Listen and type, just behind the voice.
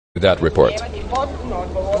That report.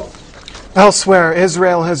 Elsewhere,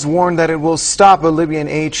 Israel has warned that it will stop a Libyan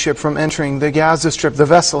aid ship from entering the Gaza Strip. The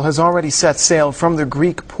vessel has already set sail from the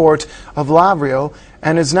Greek port of Lavrio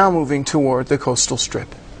and is now moving toward the coastal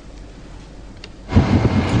strip.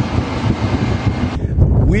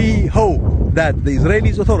 We hope that the Israeli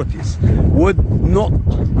authorities would not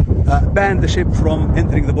ban the ship from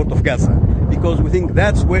entering the port of Gaza, because we think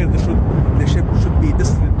that's where the ship should be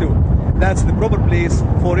destined to. That's the proper place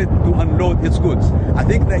for it to unload its goods. I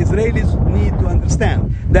think the Israelis need to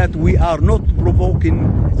understand that we are not provoking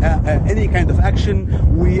any kind of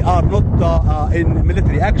action. We are not in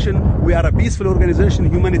military action. We are a peaceful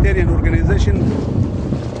organization, humanitarian organization.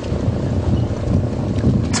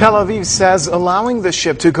 Tel Aviv says allowing the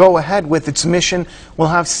ship to go ahead with its mission will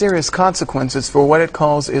have serious consequences for what it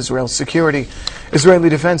calls Israel's security. Israeli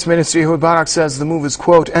Defense Minister Ehud Barak says the move is,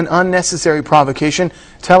 quote, an unnecessary provocation.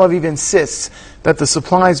 Tel Aviv insists that the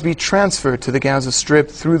supplies be transferred to the Gaza Strip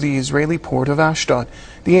through the Israeli port of Ashdod.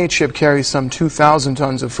 The aid ship carries some 2,000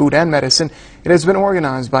 tons of food and medicine. It has been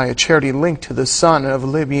organized by a charity linked to the son of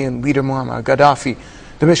Libyan leader Muammar Gaddafi.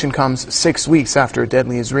 The mission comes 6 weeks after a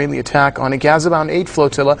deadly Israeli attack on a GAZA-Bound aid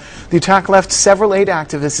flotilla. The attack left several aid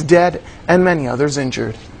activists dead and many others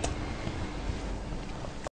injured.